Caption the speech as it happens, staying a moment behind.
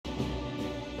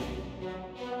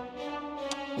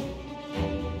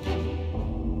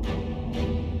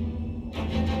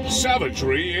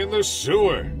savagery in the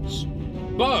sewers.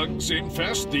 Bugs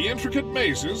infest the intricate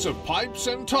mazes of pipes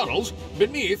and tunnels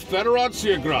beneath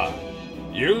Federatiagrad,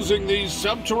 using these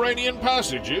subterranean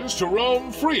passages to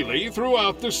roam freely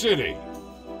throughout the city.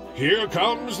 Here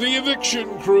comes the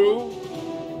eviction crew.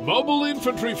 Mobile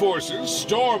infantry forces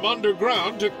storm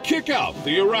underground to kick out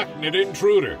the arachnid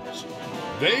intruders.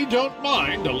 They don't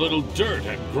mind a little dirt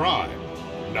and grime.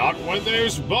 Not when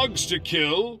there's bugs to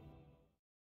kill.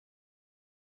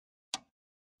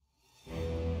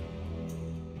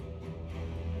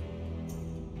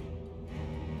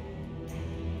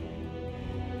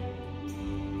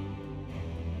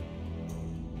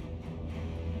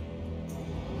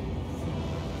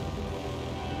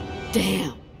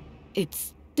 Damn. It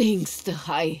stinks to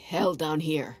high hell down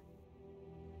here.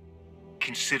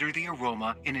 Consider the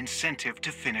aroma an incentive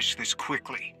to finish this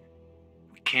quickly.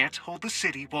 We can't hold the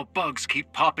city while bugs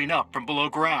keep popping up from below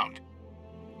ground.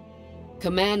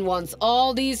 Command wants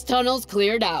all these tunnels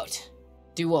cleared out.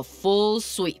 Do a full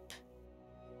sweep.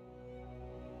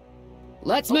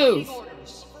 Let's move.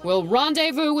 We'll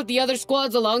rendezvous with the other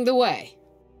squads along the way.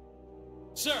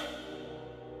 Sir!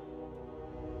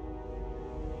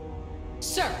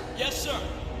 Sir! Yes, sir!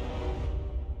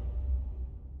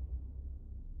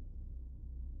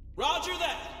 Roger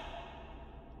that!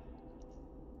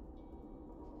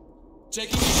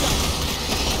 Taking a shot.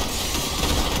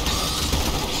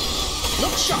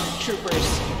 Look sharp,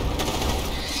 troopers.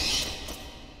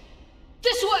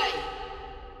 This way!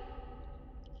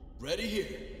 Ready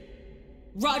here.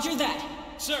 Roger that.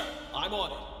 Sir, I'm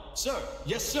on it. Sir,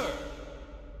 yes, sir.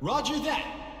 Roger that.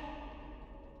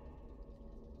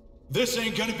 This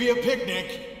ain't gonna be a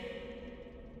picnic.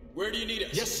 Where do you need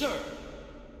us? Yes, sir.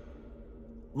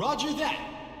 Roger that.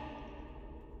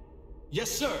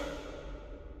 Yes, sir.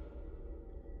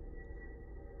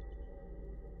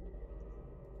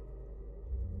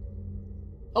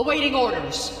 Awaiting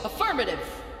orders. Affirmative.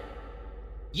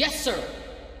 Yes, sir.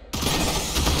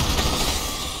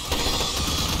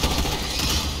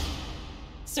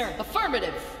 Sir.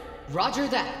 Affirmative. Roger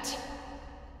that.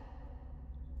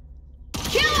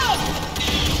 Kill him!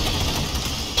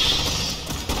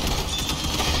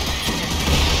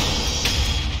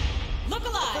 Look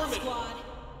alive, squad.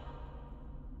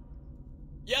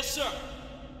 Yes, sir.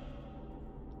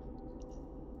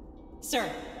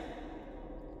 Sir.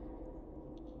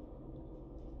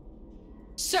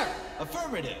 Sir.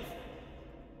 Affirmative.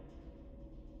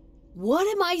 What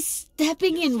am I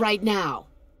stepping in right now?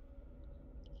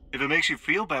 If it makes you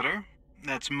feel better,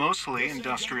 that's mostly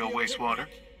industrial wastewater.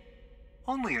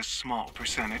 Only a small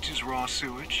percentage is raw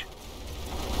sewage.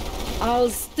 I'll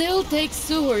still take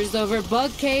sewers over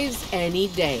bug caves any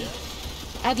day.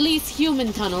 At least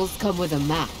human tunnels come with a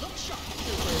map.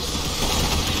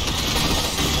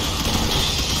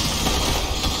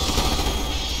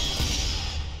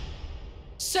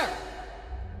 Sir.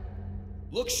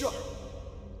 Look sharp.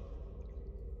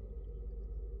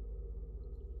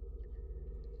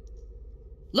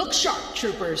 Look sharp,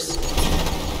 troopers.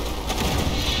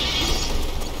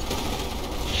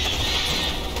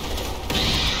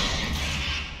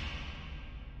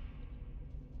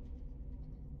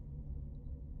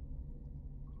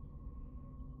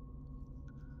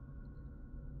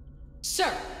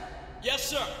 Sir. Yes,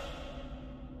 sir.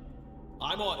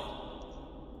 I'm on it.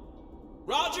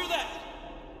 Roger that.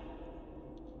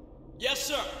 Yes,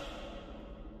 sir.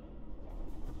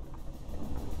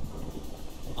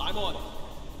 I'm on it.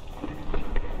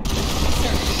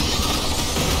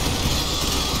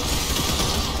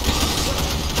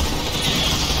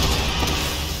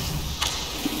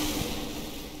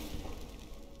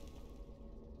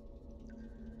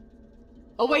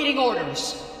 Awaiting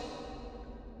orders.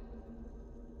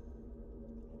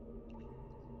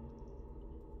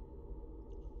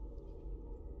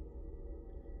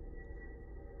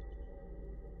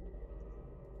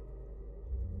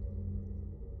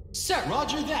 Sir.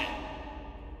 Roger that.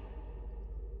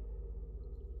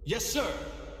 Yes, sir.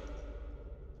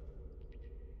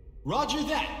 Roger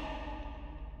that.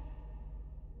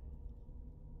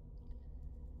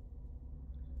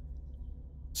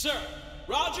 Sir,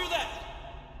 roger that.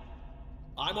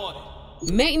 I'm on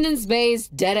it. Maintenance base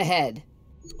dead ahead.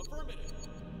 Affirmative.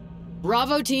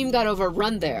 Bravo team got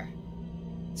overrun there.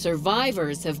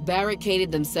 Survivors have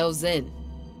barricaded themselves in.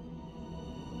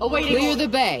 Awaiting Clear order. the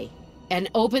bay and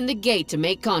open the gate to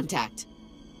make contact.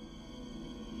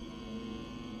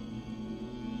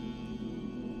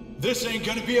 This ain't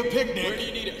gonna be a picnic. Where do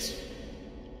you need us?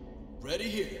 Ready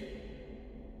here.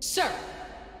 Sir.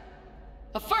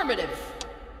 Affirmative.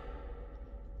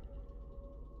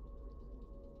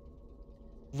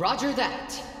 Roger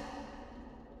that.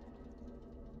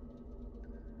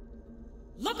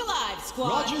 squad.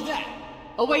 Roger that.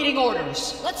 Awaiting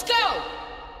orders. Let's go!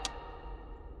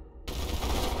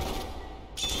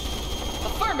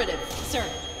 Affirmative, sir.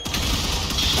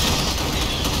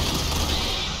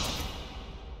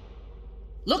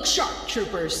 Look sharp,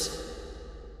 troopers.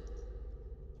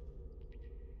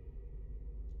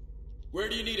 Where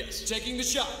do you need us? Taking the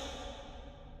shot.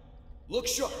 Look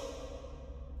sharp.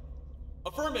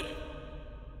 Affirmative.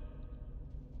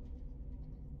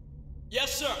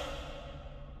 Yes, sir.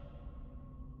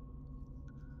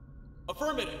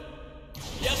 Affirmative.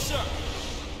 Yes, sir.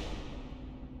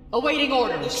 Awaiting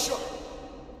Look orders. sharp.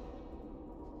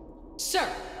 Sir.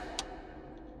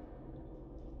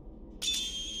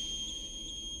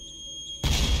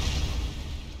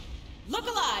 Look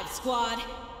alive, squad.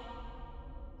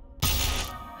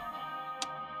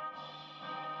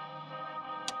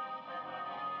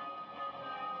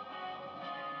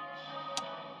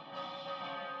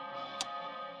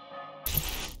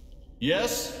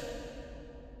 Yes?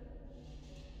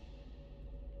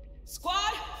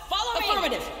 Squad, follow me.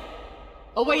 Affirmative.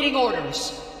 Awaiting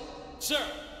orders. Sir.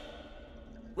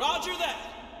 Roger that.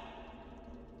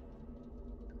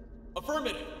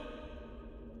 Affirmative.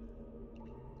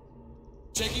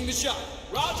 Taking the shot.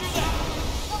 Roger that.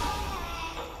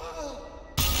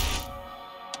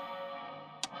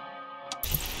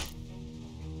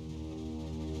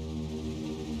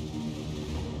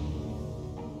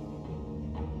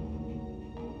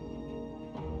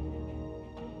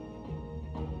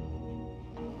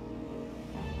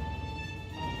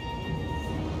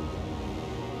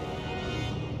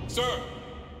 Sir.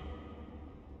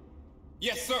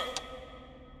 Yes, sir.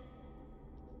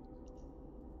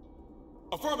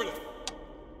 Affirmative.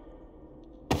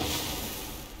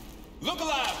 Look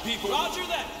alive, people. Roger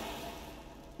that.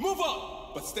 Move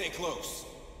up, but stay close.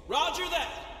 Roger that.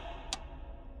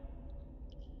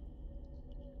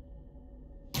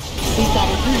 We've got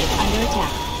a unit under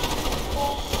attack.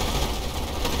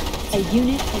 A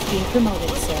unit has been promoted,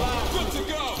 sir. Good to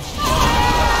go.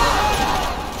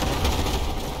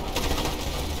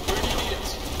 Where do you need us?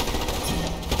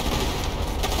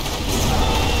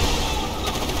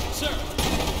 Sir.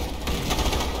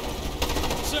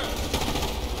 Sir.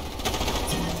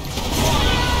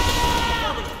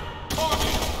 Affirmative.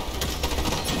 Army.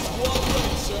 Squad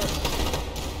ready, sir.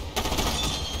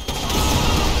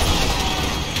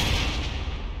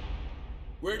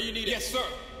 Where do you need us? Yes, sir.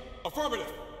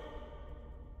 Affirmative.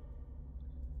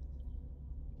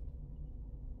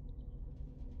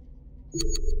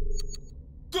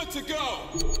 Good to go!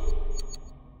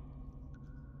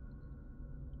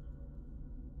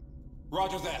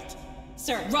 Roger that.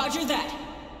 Sir, roger that.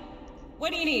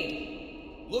 What do you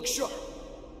need? Look sharp.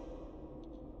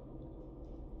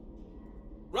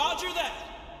 Roger that!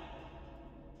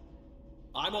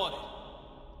 I'm on it.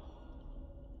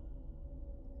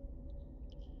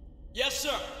 Yes,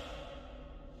 sir.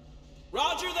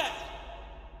 Roger that!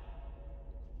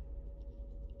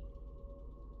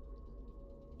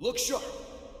 Look sharp.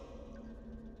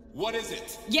 What is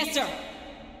it? Yes, sir.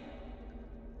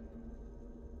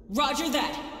 Roger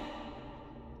that.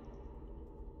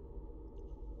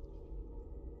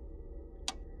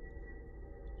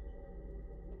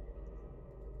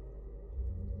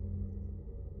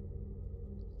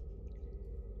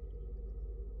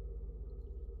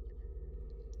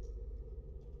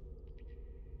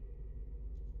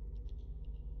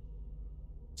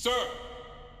 Sir!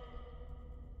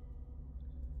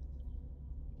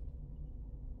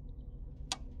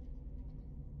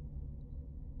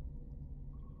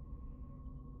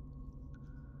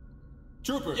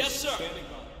 Troopers! Yes, sir! Standing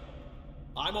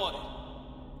by. I'm on it.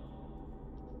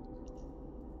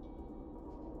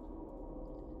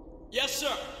 Yes,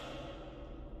 sir!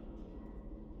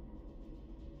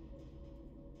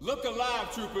 Look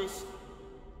alive, troopers!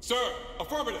 Sir,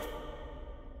 affirmative!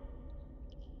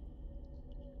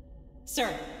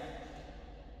 Sir.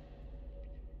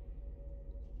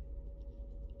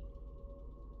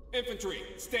 Infantry,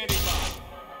 standing by.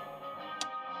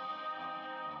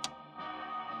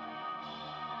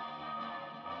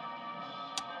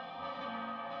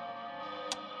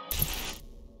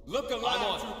 Look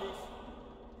alive, troopers.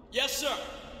 Yes, sir.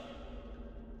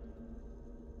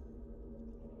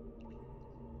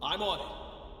 I'm on it.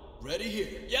 Ready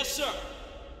here. Yes, sir.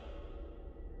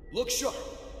 Look sharp.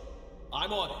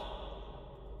 I'm on it.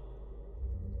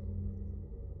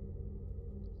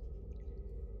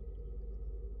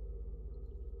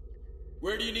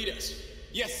 Where do you need us?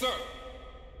 Yes, sir.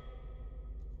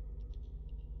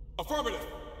 Affirmative.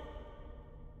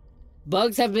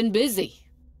 Bugs have been busy.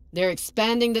 They're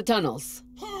expanding the tunnels.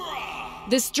 Hurrah!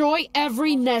 Destroy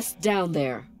every nest down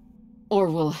there. or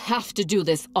we'll have to do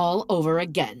this all over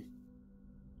again.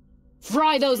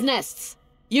 Fry those nests!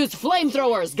 Use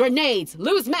flamethrowers, grenades,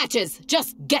 loose matches!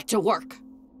 Just get to work!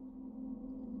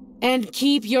 And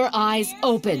keep your eyes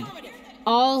open.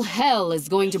 All hell is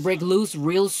going to break loose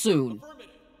real soon.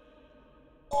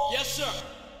 Yes, sir.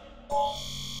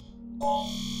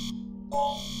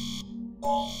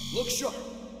 Look sharp.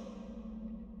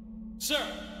 Sir.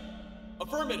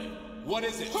 Affirmative. What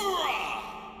is it? Hurrah!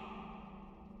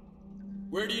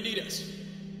 Where do you need us?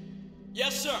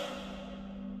 Yes, sir.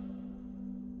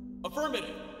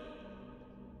 Affirmative.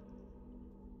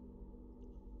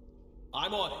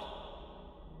 I'm on it.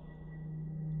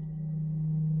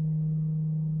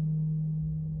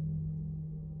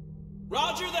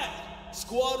 Roger that.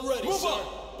 Squad ready, Move sir.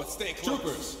 up, but stay close.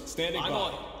 Troopers, standing I'm by.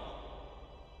 on it.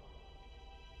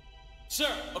 Sir,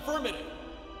 affirmative.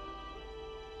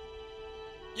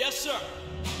 Yes, sir.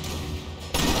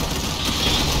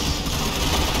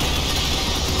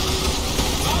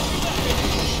 Roger that.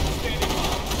 Standing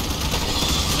by.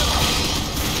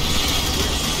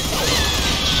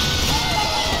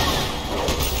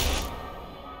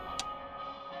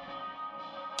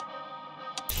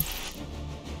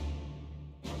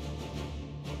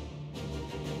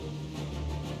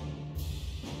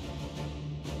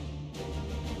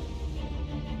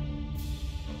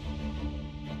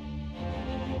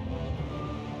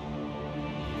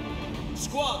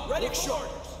 Squad, ready for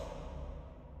orders.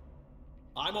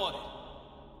 I'm on it.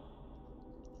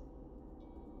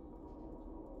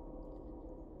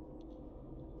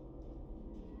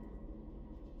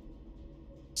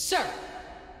 Sir!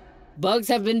 Bugs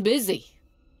have been busy.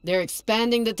 They're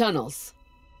expanding the tunnels.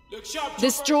 Look sharp,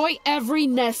 Destroy every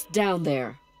nest down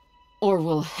there, or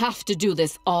we'll have to do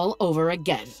this all over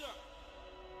again. Yes, sir.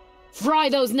 Fry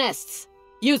those nests!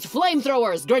 Use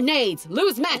flamethrowers, grenades,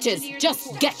 loose matches!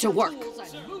 Just get to work!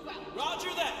 Roger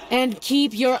that. And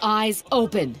keep your eyes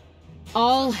open.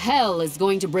 All hell is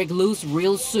going to break loose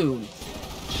real soon.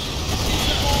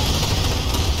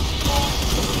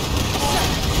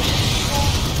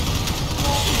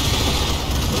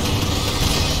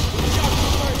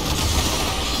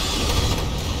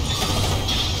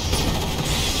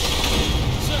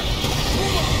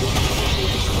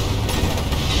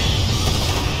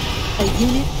 A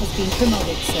unit has been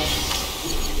promoted, sir.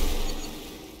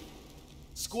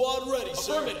 Squad ready,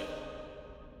 sir. Affirmative.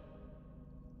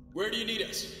 Where do you need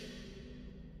us?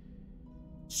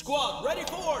 Squad ready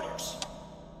for orders.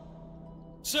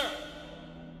 Sir.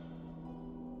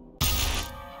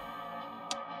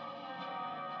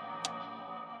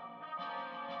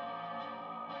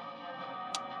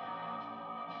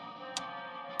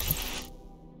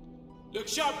 Look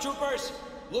sharp, troopers.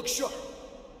 Look sharp.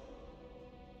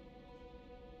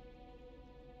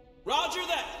 Roger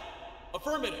that.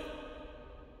 Affirmative.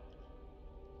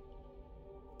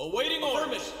 Awaiting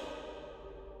orders.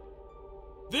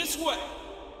 This way.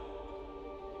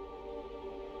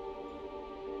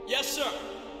 Yes, sir.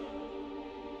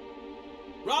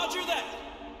 Roger that.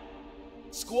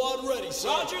 Squad ready, sir.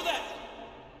 Roger that.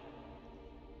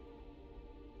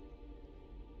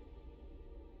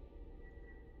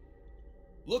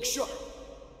 Look sharp.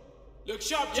 Look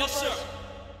sharp, yes, sir.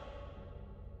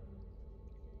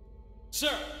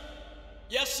 Sir.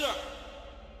 Yes, sir.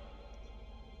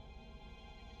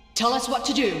 Tell us what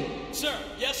to do. Sir.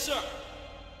 Yes, sir.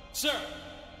 Sir.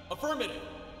 Affirmative.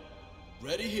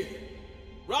 Ready here.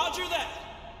 Roger that.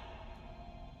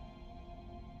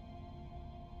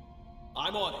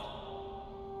 I'm on it.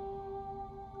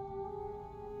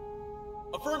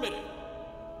 Affirmative.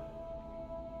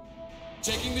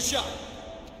 Taking the shot.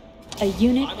 A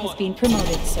unit has been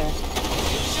promoted, sir. Good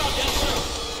shot, yes, sir.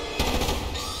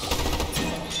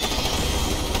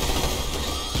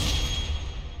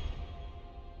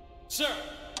 Sir.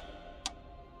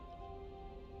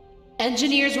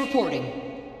 Engineers reporting.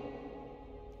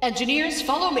 Engineers,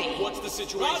 follow me. What's the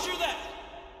situation? Roger that.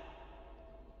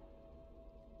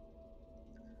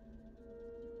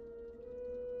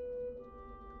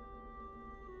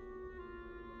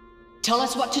 Tell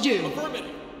us what to do.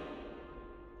 Affirmative.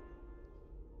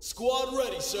 Squad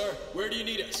ready, sir. Where do you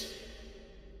need us?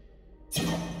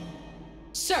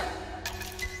 Sir.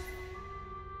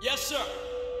 Yes, sir.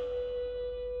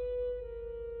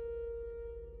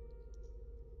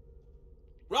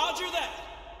 Roger that.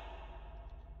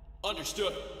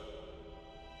 Understood.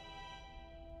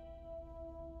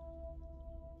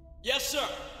 Yes, sir.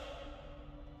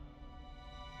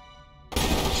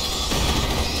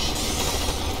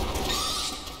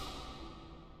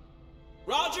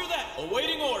 Roger that.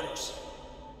 Awaiting orders.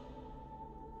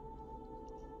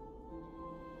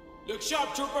 Look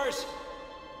sharp, troopers.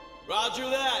 Roger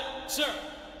that. Sir.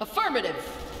 Affirmative.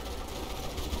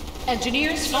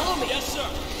 Engineers, follow me. Yes, sir.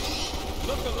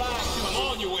 Look alive. Come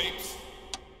on, you apes.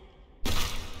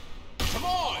 Come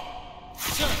on.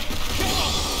 Sir, come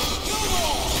on. Come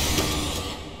on.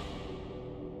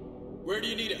 Where do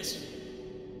you need us?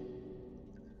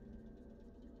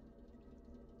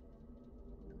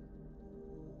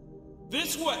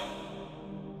 This way.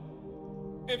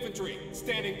 Infantry,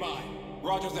 standing by.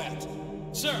 Roger that.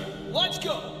 Sir, let's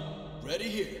go. Ready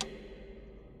here.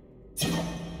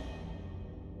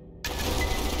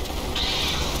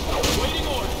 Waiting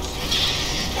orders.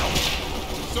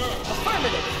 Sir.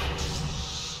 Affirmative.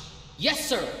 Yes,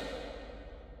 sir.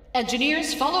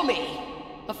 Engineers, follow me.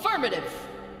 Affirmative.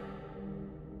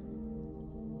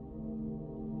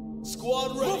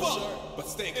 Squad ready, move sir. But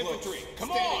stay close. Infantry,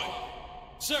 come on.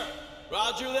 Sir,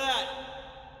 roger that.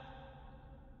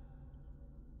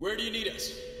 Where do you need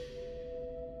us?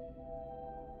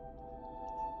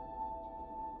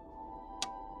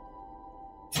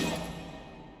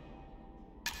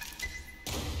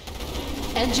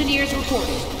 Engineers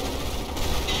reporting.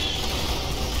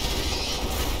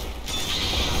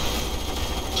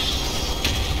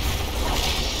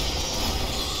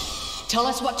 Tell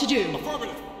us what to do.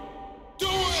 Affirmative. Do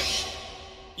it!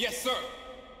 Yes, sir.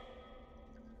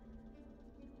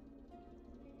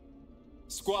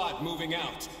 Squad moving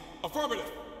out.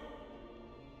 Affirmative.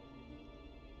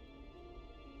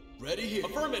 Ready here.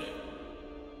 Affirmative.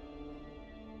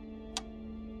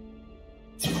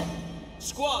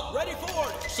 Squad, ready for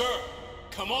orders. Sir,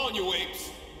 come on, you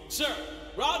apes. Sir,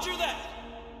 roger that.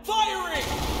 Firing!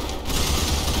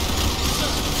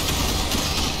 Sir.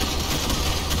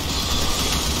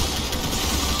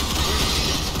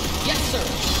 Yes, sir.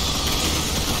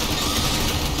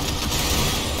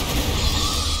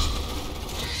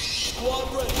 Squad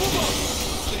ready. Move on.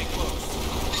 Stay close.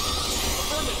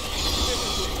 Affirmative.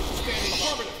 Infantry, standing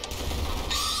affirmative.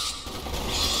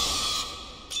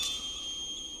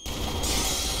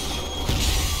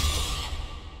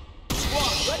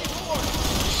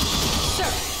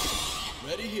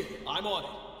 Ready here. I'm on it.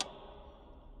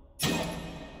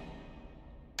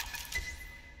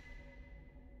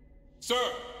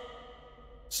 Sir.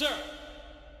 Sir.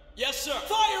 Yes, sir.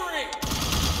 Firing!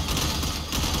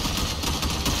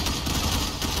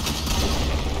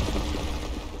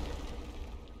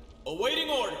 Awaiting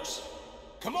orders.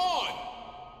 Come on!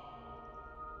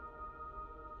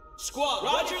 Squad,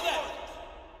 roger that!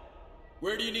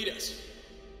 Where do you need us?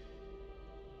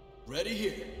 Ready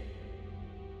here.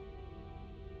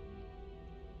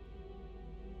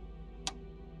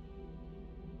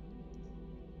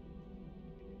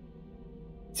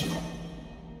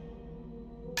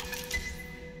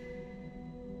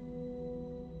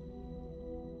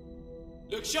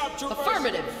 Look sharp, troopers!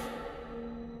 Affirmative.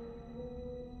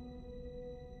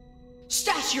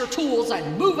 Stash your tools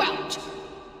and move out.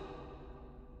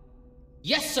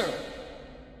 Yes, sir.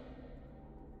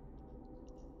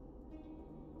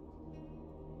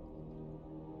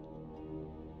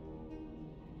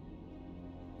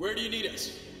 Where do you need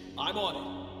us? I'm on it.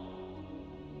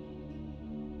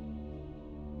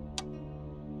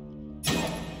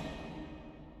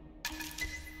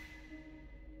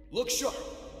 Look sharp.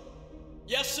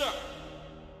 Yes, sir.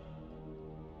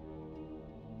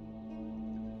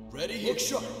 Ready here. Look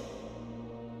sharp.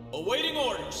 Awaiting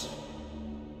orders.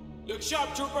 Look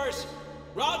sharp, troopers.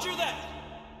 Roger that.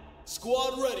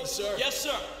 Squad ready, sir. Yes,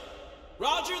 sir.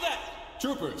 Roger that.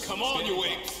 Troopers, come on, you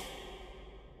apes.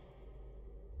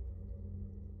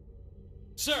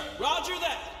 Sir, roger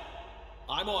that.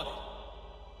 I'm on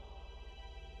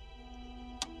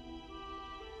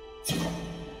it.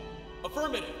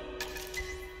 Affirmative.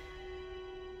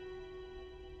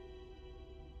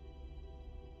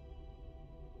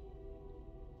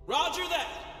 Roger that.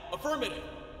 Affirmative.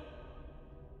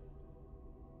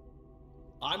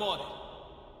 I'm on it.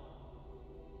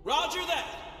 Roger that.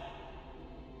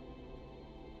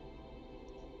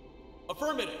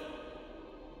 Affirmative.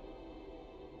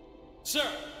 Sir.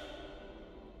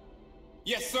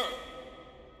 Yes, sir.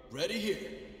 Ready here.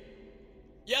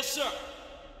 Yes, sir.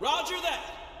 Roger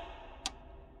that.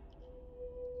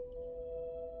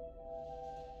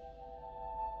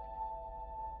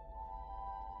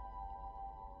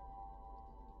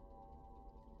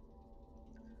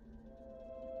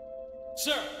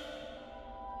 Sir.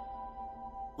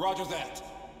 Roger that.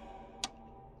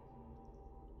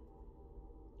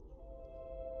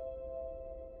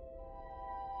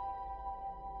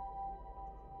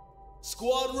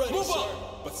 Squad ready, move sir.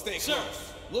 Up, but stay sir.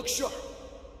 Close. Look sharp.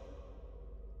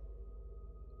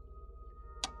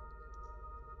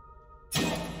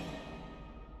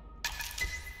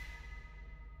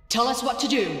 Tell us what to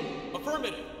do.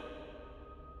 Affirmative.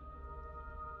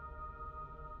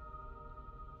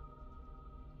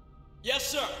 Yes,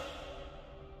 sir.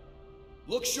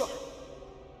 Look sharp.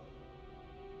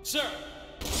 Sir.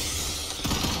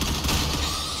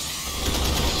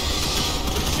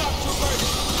 Shot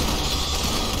reverse.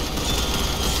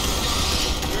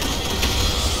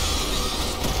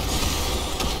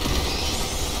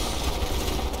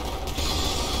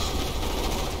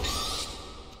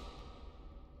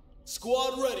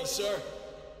 Squad ready, sir.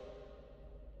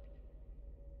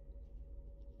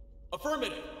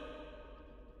 Affirmative.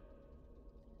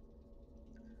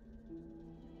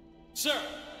 Sir.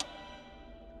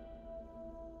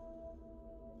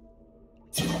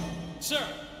 Sir,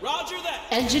 roger that.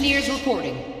 Engineers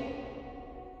reporting.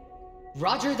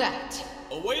 Roger that.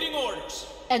 Awaiting orders.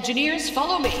 Engineers,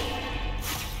 follow me.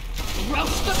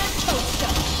 Roast them and toast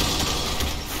them.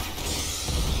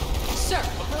 Sir.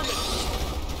 Affirmative.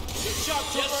 Good shot,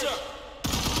 yes, sir.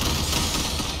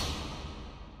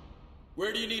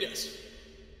 Where do you need us?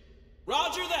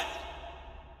 Roger that.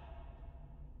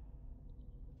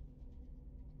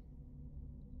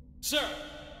 Sir.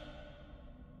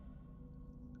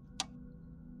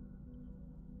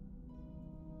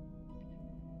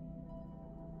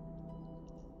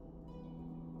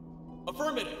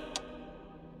 Affirmative.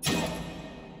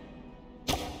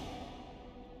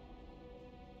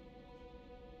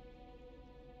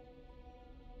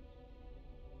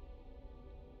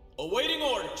 Awaiting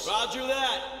orders. Roger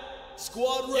that.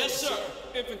 Squad ready, yes, sir.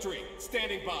 Infantry,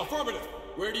 standing by. Affirmative.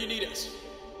 Where do you need us?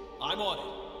 I'm on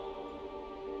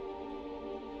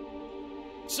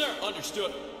it. Sir,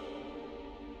 understood.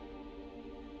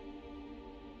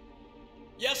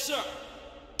 Yes, sir.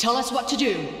 Tell us what to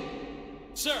do.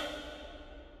 Sir.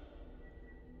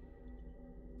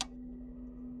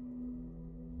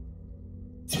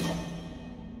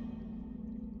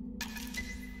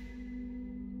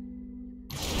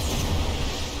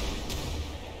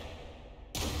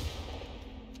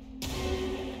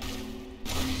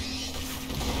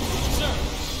 Sir.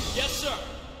 Yes, sir.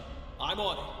 I'm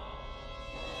on it.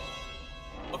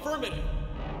 Affirmative.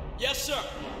 Yes, sir.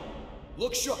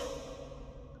 Look sharp.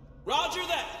 Roger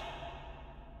that.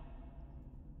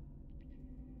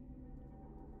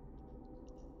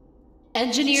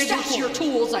 Engineers, stash your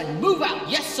tools and move out.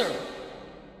 Yes, sir.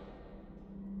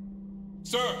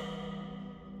 Sir.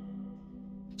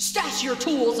 Stash your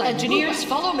tools and engineers,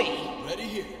 follow me. Ready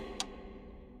here.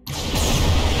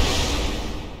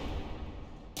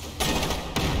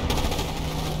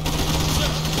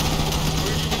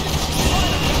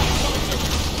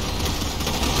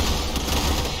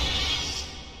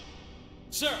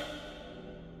 Sir.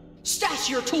 Stash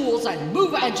your tools and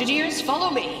move out. Engineers, follow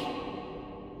me.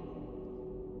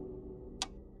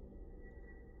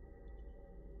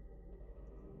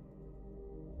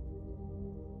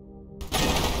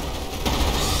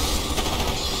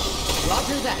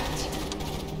 Roger that.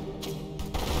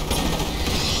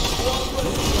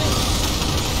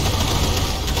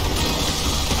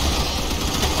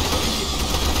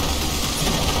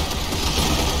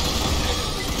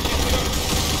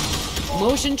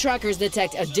 Motion trackers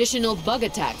detect additional bug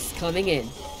attacks coming in.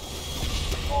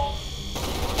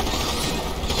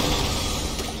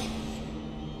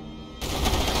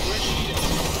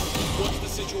 What's the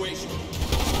situation?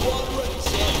 Squad ready,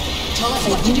 sir. Tell us A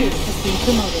what to do. unit has been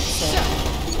promoted, sir.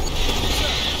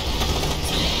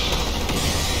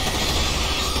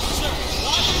 Sir,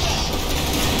 roger that.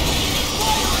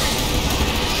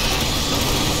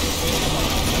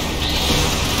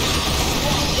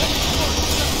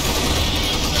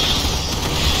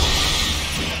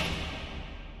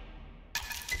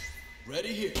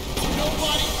 Ready here.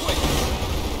 Nobody quit.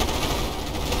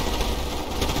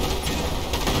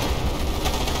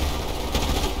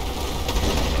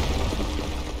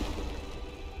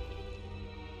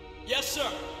 Yes, sir.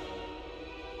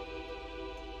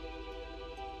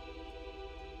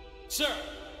 Sir.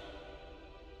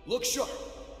 Look sharp.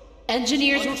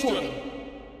 Engineers Understood. reporting.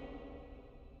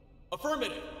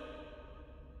 Affirmative.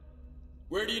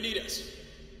 Where do you need us?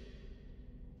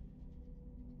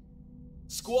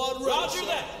 Squad ready, roger sir.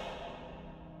 That.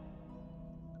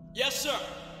 Yes, sir.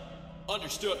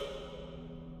 Understood.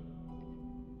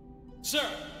 Sir.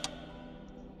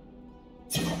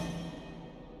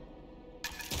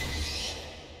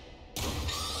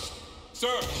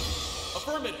 Sir.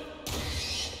 Affirmative.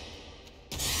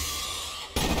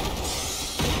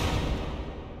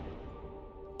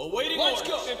 Awaiting Let's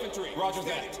orders. go. Infantry, roger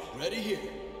that. Ready here.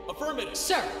 Affirmative.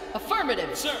 Sir,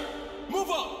 affirmative. Sir.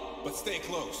 Move up. But stay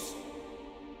close.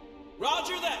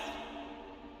 Roger that.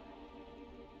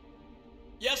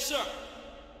 Yes, sir.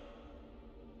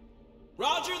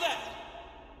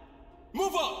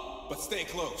 stay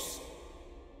close.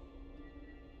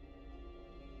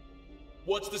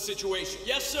 What's the situation?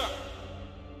 Yes, sir.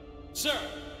 Sir.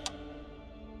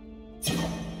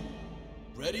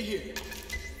 Ready here.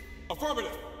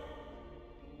 Affirmative.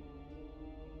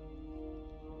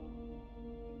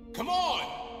 Come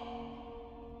on!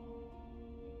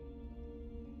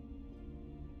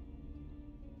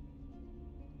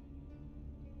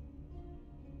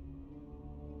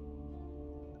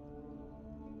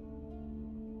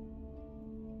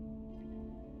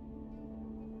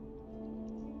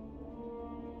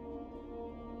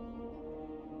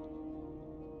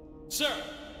 Sir.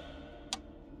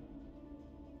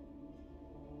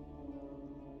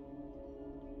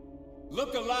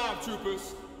 Look alive,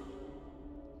 troopers.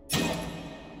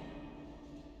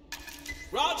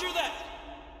 Roger that.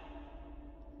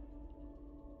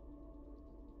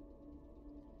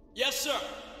 Yes, sir.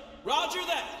 Roger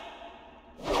that.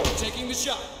 Taking the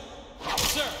shot.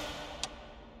 Sir.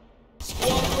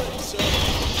 Squad ready, sir.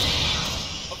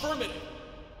 Affirmative.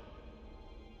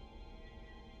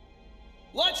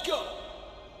 Let's go.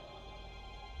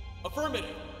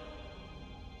 Affirmative.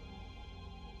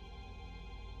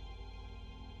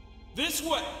 This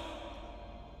way.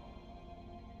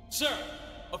 Sir.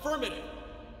 Affirmative.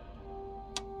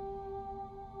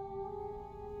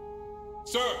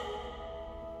 Sir.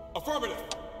 Affirmative.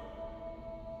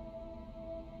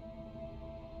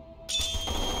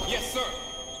 Yes, sir.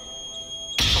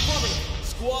 Affirmative.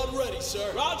 Squad ready,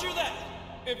 sir. Roger that.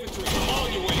 Infantry,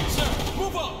 on your way. Sir,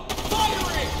 move up.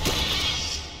 Firing!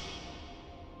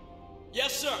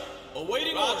 Yes, sir.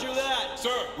 Awaiting orders. Roger that.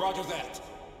 Sir, roger that.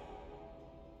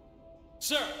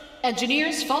 Sir.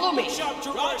 Engineers, follow me. Sharp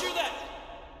troopers. Roger that.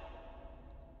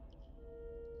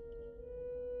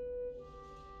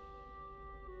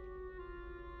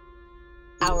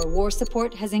 Our war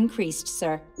support has increased,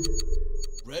 sir.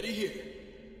 Ready here.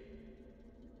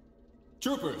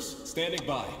 Troopers, standing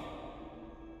by.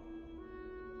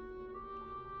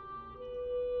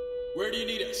 Where do you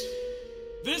need us?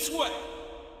 This way.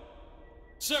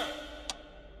 Sir.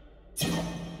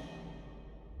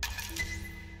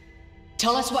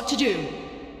 Tell us what to do.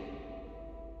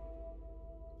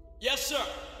 Yes, sir.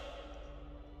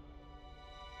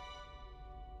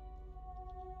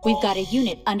 We've got a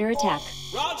unit under attack.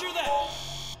 Roger that.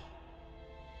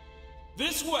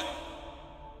 This way.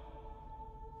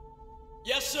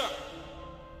 Yes, sir.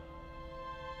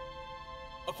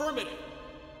 Affirmative.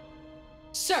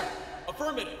 Sir.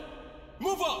 Affirmative.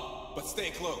 Move up. But stay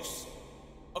close.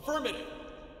 Affirmative.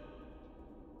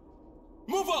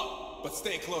 Move up. But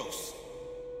stay close.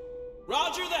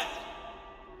 Roger that.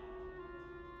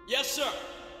 Yes, sir.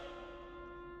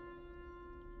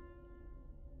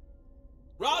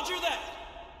 Roger that.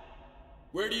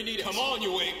 Where do you need us? Come on,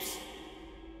 you apes.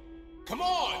 Come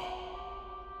on!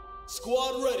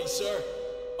 Squad ready, sir.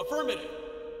 Affirmative.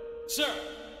 Sir.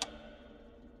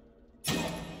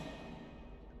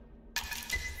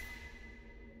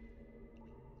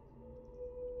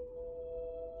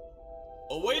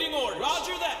 Awaiting orders.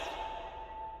 Roger that.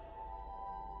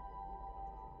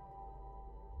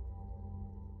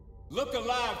 Look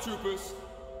alive, troopers.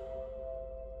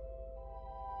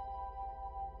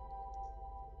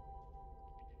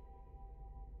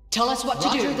 Tell us what to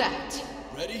do. Roger that.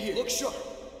 Ready here. Look sharp.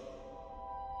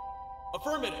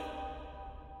 Affirmative.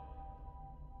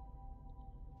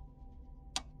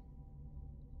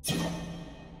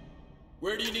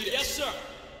 Where do you need it? Yes, sir.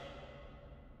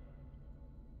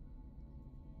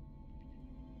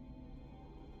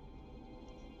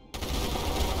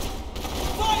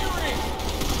 Firing!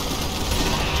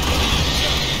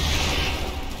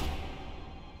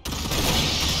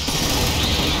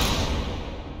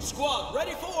 Squad,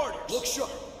 ready for orders. Look sharp.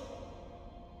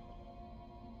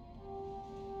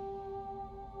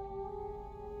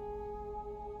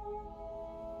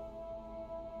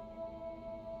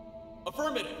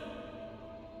 Affirmative.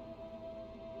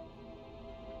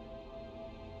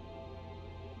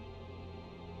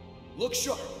 Look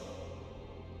sharp.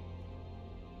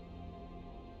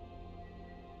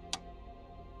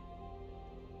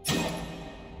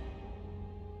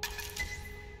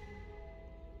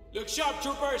 Look sharp,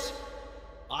 troopers.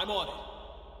 I'm on it.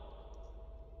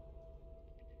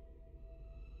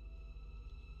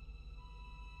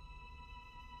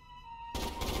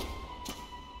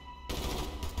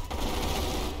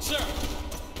 Sir.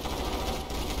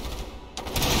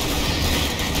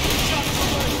 Sharp,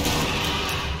 troopers.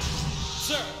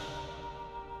 Sir.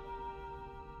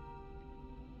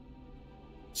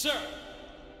 Sir.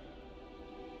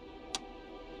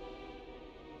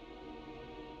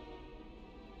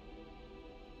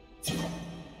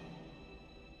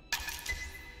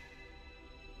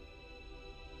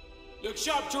 Look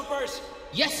sharp, troopers!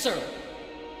 Yes, sir.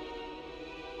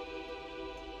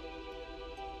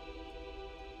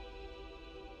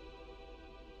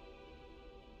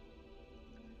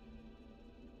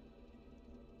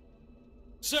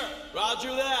 Sir,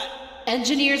 roger that!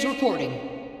 Engineers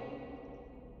reporting.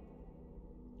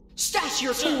 Stash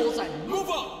your Sir, tools and move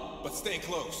up! But stay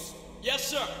close. Yes,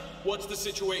 sir. What's the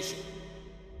situation?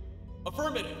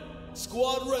 Affirmative.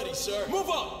 Squad ready, sir. Move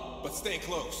up! But stay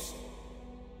close.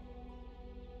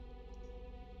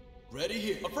 Ready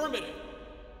here. Affirmative.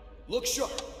 Look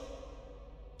sharp.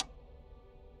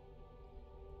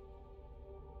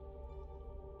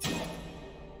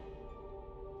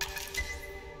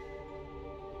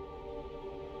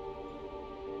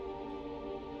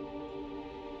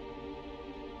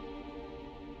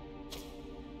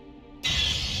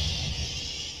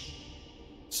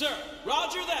 Sir,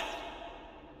 roger that!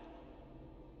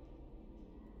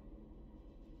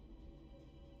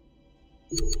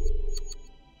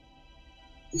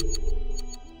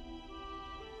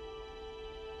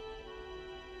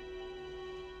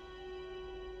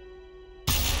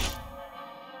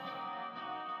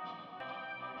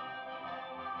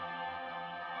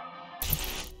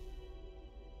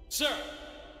 Sir!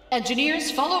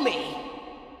 engineers, follow me.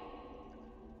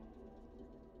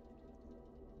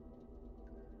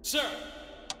 Sir!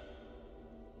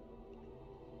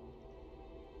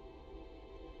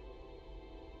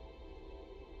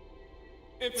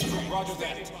 Infantry, roger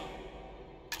that.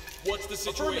 What's the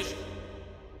situation?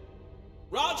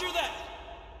 Roger that!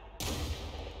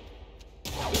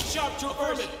 Look sharp,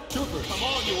 troopers! Troopers, come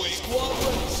on, you wait. Squad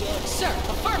ready, sir! Sir,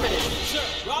 affirmative.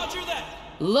 Sir, roger that!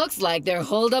 Looks like they're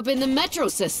holed up in the metro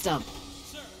system.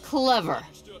 Clever.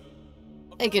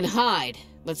 They can hide,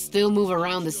 but still move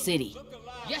around the city.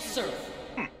 Yes, sir.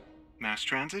 Mass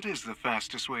transit is the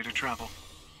fastest way to travel,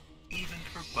 even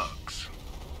for bugs.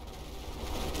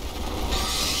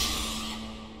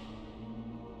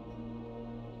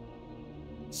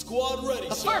 Squad ready,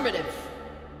 sir! Affirmative.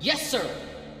 Yes, sir.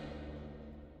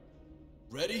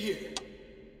 Ready here.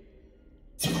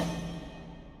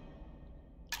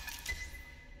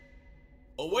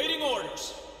 Awaiting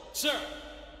orders. Sir,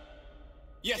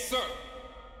 Yes, sir.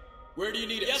 where do you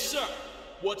need us? Yes, sir.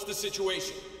 What's the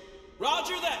situation?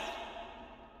 Roger that!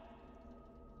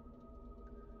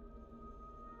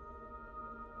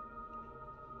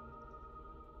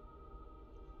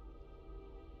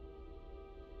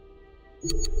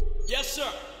 Yes,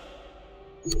 sir.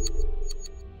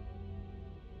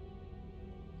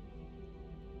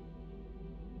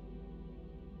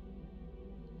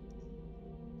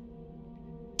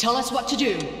 Tell us what to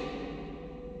do.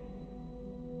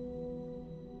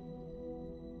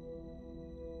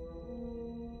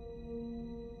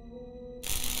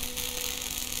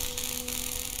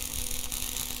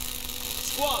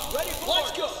 Squad ready for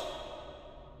Let's go!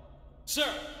 Sir,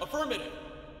 affirmative.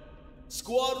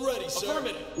 Squad ready, sir.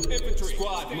 Affirmative. Infantry,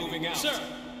 squad moving out. Sir.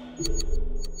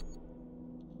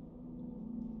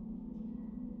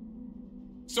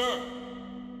 Sir,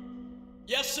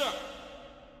 Yes, sir.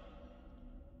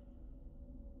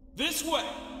 This way.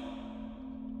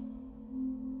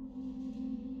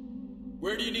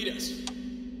 Where do you need us?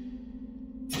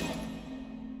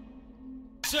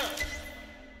 Sir.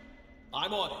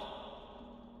 I'm on it.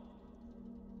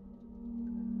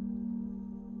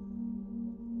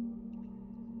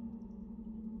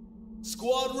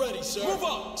 Squad ready, sir. Move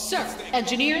up! Sir,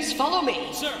 engineers, follow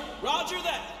me. Sir, roger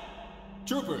that.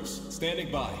 troopers,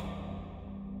 standing by.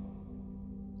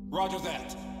 Roger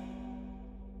that.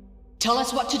 Tell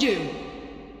us what to do.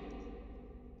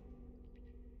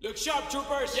 Look sharp,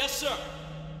 troopers. Yes, sir.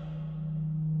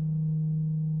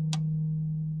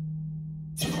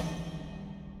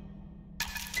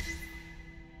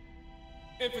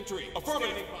 Infantry,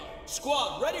 affirmative.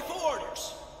 Squad ready for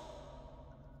orders.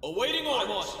 Awaiting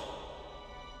orders.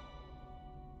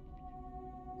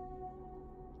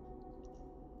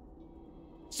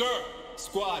 Sir,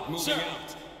 squad moving Sir,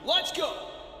 out. let's go.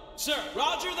 Sir,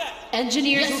 roger that.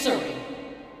 Engineers Yes, sir. reporting.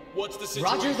 What's the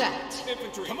situation? Roger that.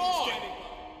 Infantry, Come on. standing by.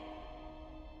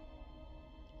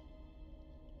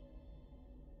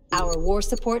 Our war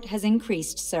support has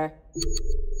increased, sir.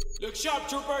 Look sharp,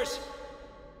 troopers.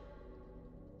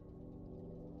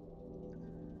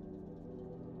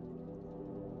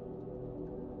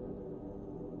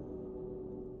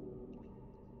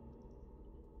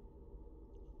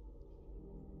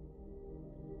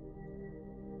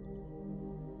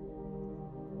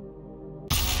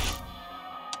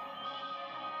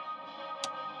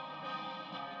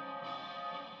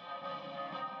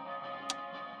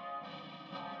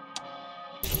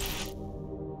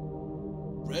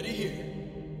 Ready here.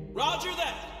 Roger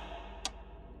that.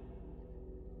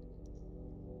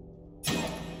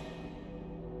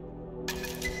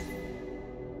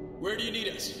 Where do you need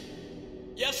us?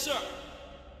 Yes, sir.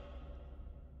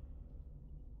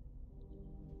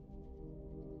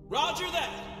 Roger that.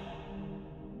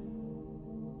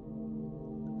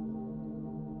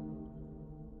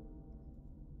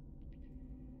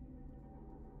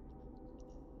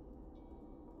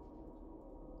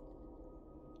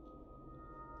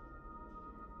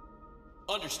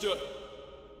 Understood.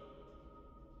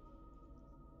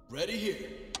 Ready here.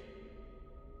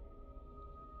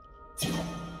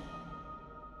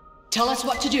 Tell us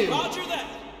what to do. Roger that.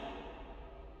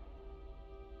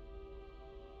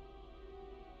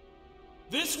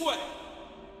 This way.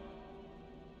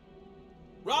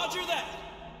 Roger that.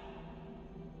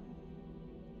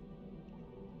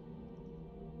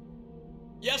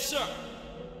 Yes, sir.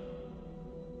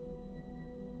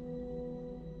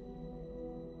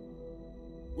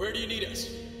 Where do you need us?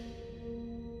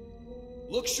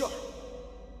 Look sharp.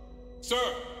 Sir,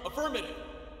 affirmative.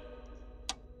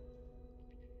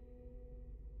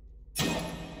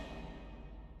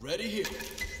 Ready here.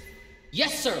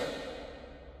 Yes, sir.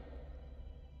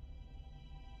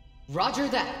 Roger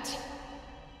that.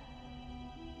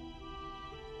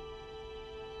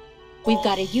 We've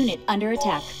got a unit under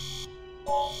attack.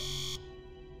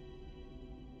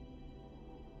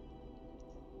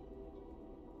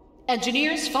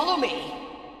 Engineers, follow me.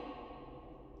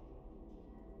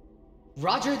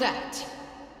 Roger that.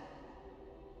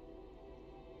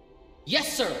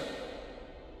 Yes, sir.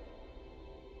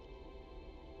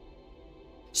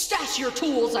 Stash your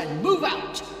tools and move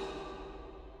out.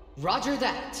 Roger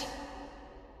that.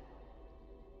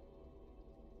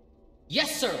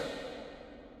 Yes, sir.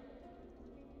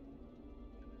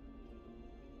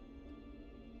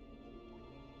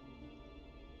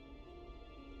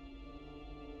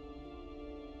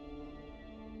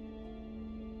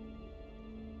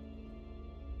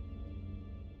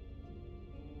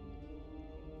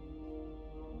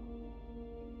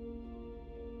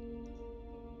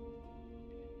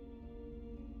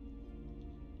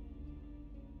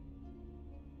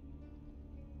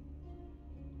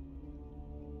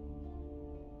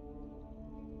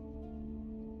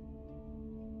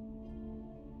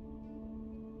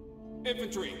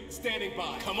 Infantry, standing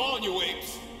by. Come on, you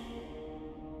apes.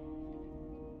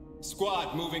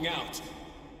 Squad moving out.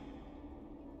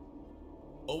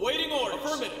 Awaiting orders.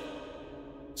 Affirmative.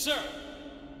 Sir.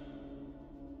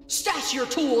 Stash your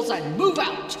tools and move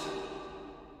out.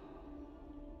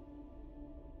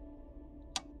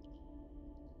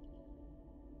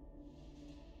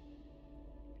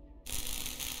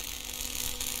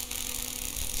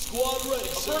 Squad ready,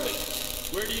 sir. Affirmative.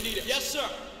 Where do you need it? Yes, sir.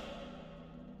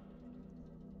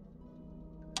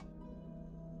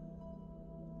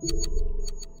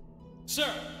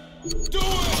 Sir. Do it!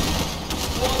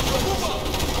 Squad ready, move up.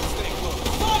 Stay close.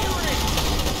 Firing!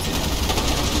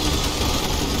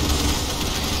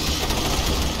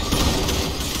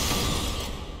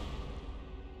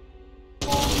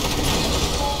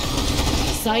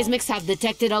 Seismics have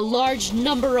detected a large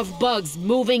number of bugs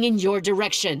moving in your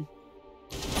direction.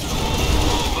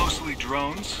 Mostly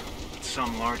drones, but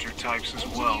some larger types as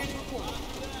well.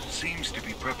 Seems to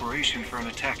be preparation for an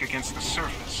attack against the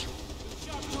surface.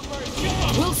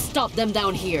 We'll stop them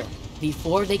down here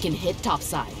before they can hit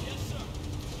topside.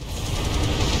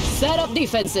 Set up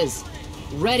defenses.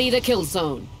 Ready the kill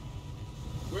zone.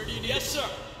 Where do you need? Yes, sir.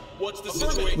 What's the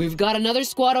situation? We've got another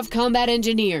squad of combat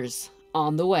engineers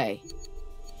on the way.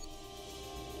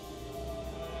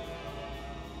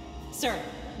 Sir.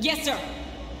 Yes, sir.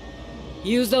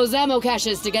 Use those ammo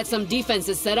caches to get some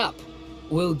defenses set up.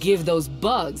 We'll give those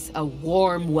bugs a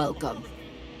warm welcome.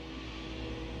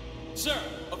 Sir,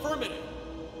 affirmative.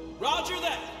 Roger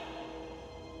that.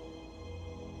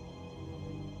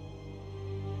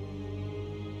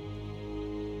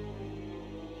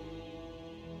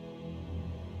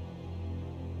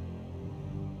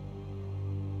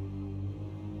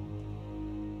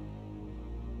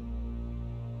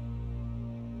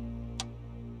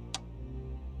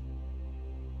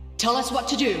 Tell us what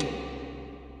to do.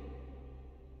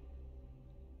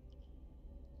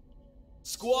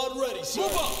 Squad ready, sir.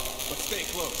 Move up, but stay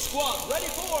close. Squad ready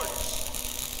for orders.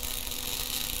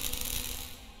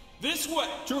 This way.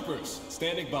 Troopers,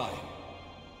 standing by.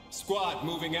 Squad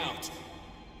moving out.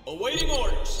 Awaiting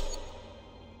orders.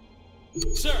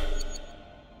 Sir.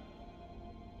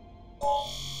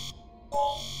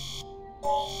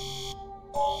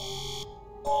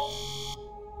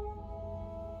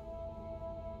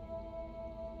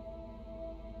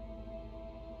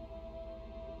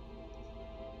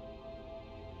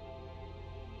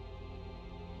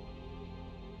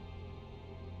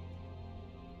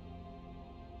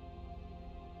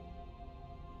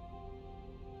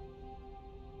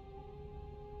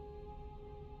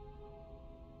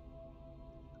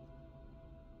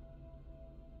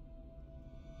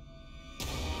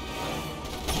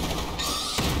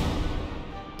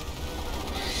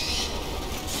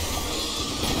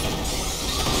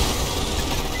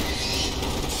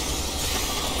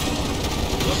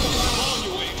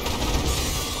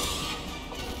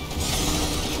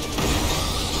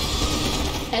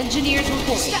 Engineers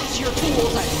report. Stash your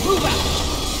tools and move out!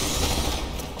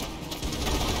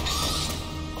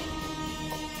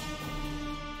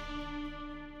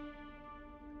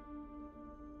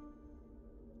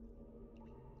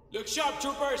 Look sharp,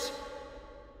 troopers!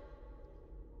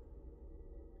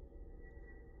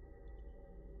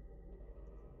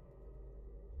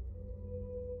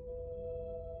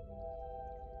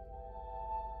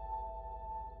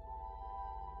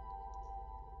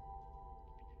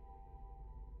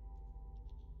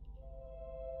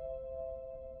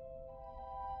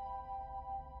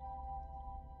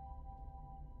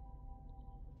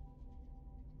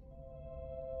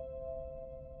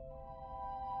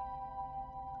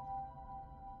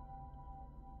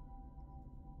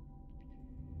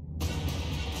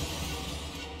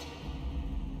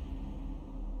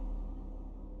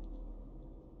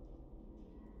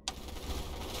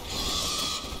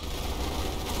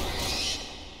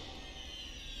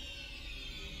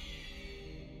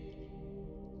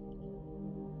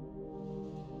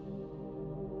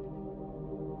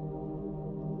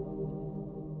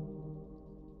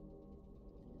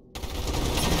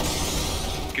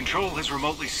 Control has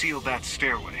remotely sealed that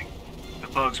stairway. The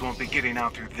bugs won't be getting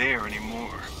out through there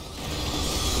anymore.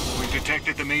 We've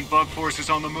detected the main bug forces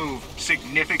on the move.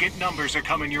 Significant numbers are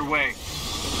coming your way.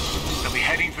 They'll be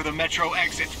heading for the metro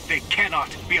exit. They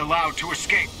cannot be allowed to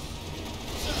escape.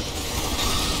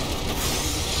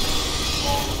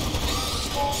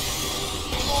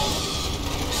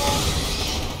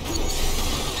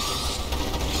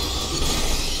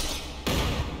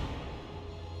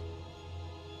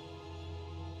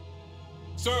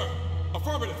 Sir,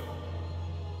 affirmative.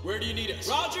 Where do you need us?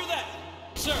 Roger that!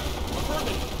 Sir,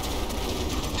 affirmative.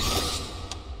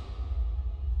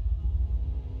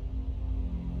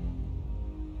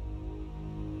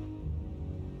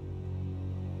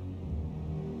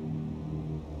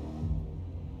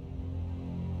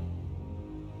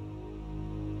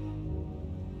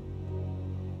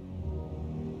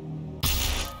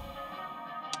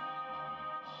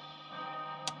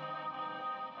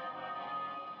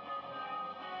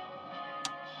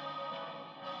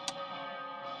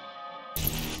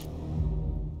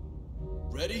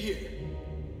 Ready here.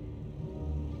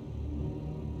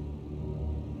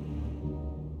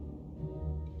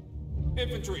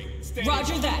 Infantry, stand.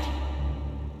 Roger that!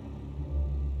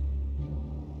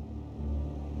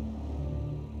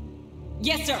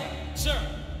 Yes, sir! Sir,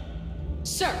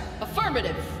 Sir,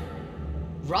 affirmative!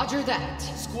 Roger that!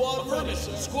 squad ready,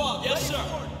 sir. Squad, yes, sir.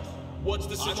 What's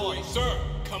the situation? Sir,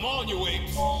 come on, you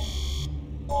apes.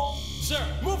 Sir,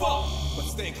 move up! But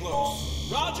stay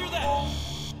close. Roger that!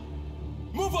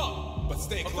 Move up! But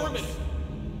stay close. Affirmative.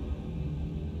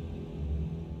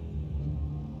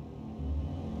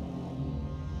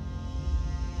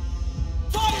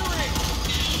 Firing!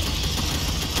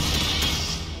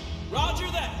 Roger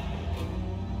that!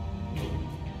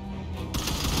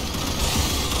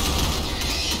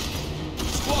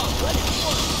 Squad, ready for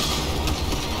work!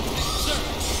 Sir!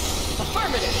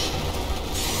 Affirmative!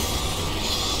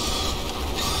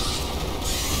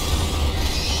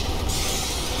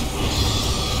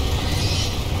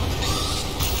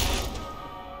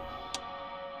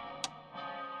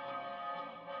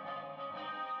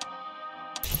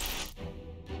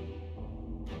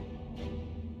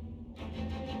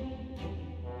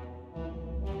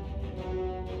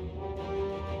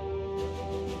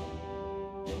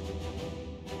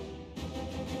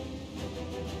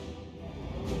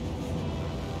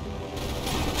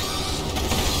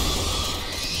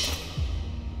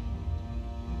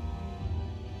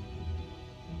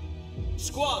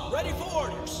 Squad, ready for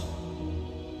orders!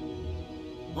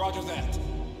 Roger that.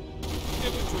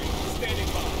 Infantry, standing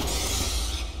by.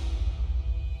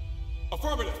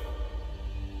 Affirmative.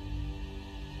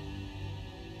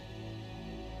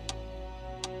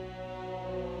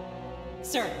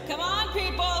 Sir, come on,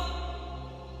 people!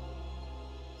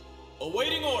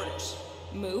 Awaiting orders.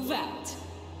 Move out.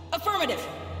 Affirmative!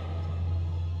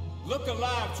 Look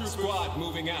alive, troopers. Squad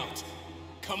moving out.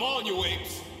 Come on, you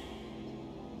apes.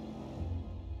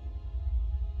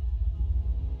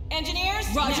 Engineers?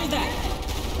 Roger that!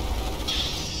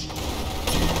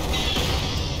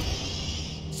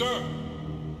 Sir.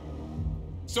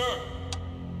 Sir.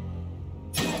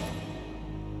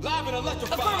 Live and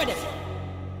electrified. Affirmative!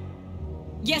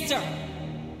 Yes, sir!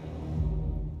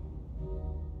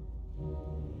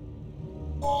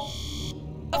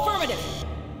 Affirmative!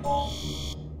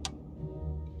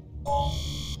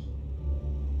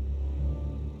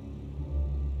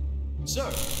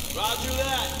 Sir, roger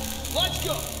that. Let's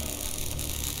go.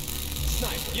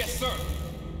 Sniper. Yes, sir.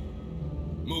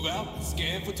 Move out,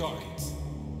 scan for targets.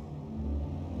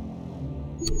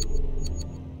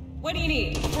 What do you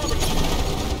need?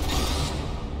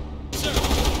 Sir.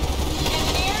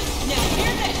 Engineers, now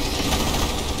hear this!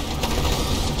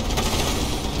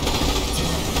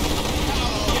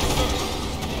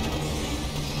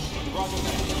 Roger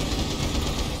that.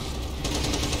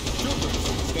 Troopers,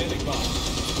 standing by.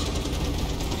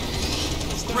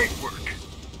 Great work.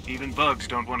 Even bugs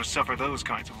don't want to suffer those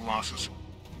kinds of losses.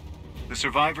 The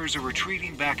survivors are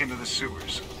retreating back into the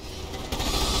sewers.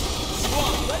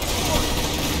 Squad, ready for orders.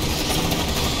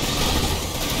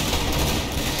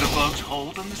 The bugs'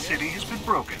 hold on the city has been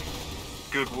broken.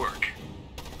 Good work.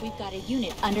 We've got a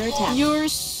unit under attack. You're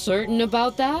certain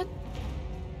about that?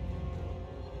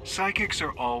 Psychics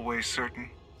are always certain.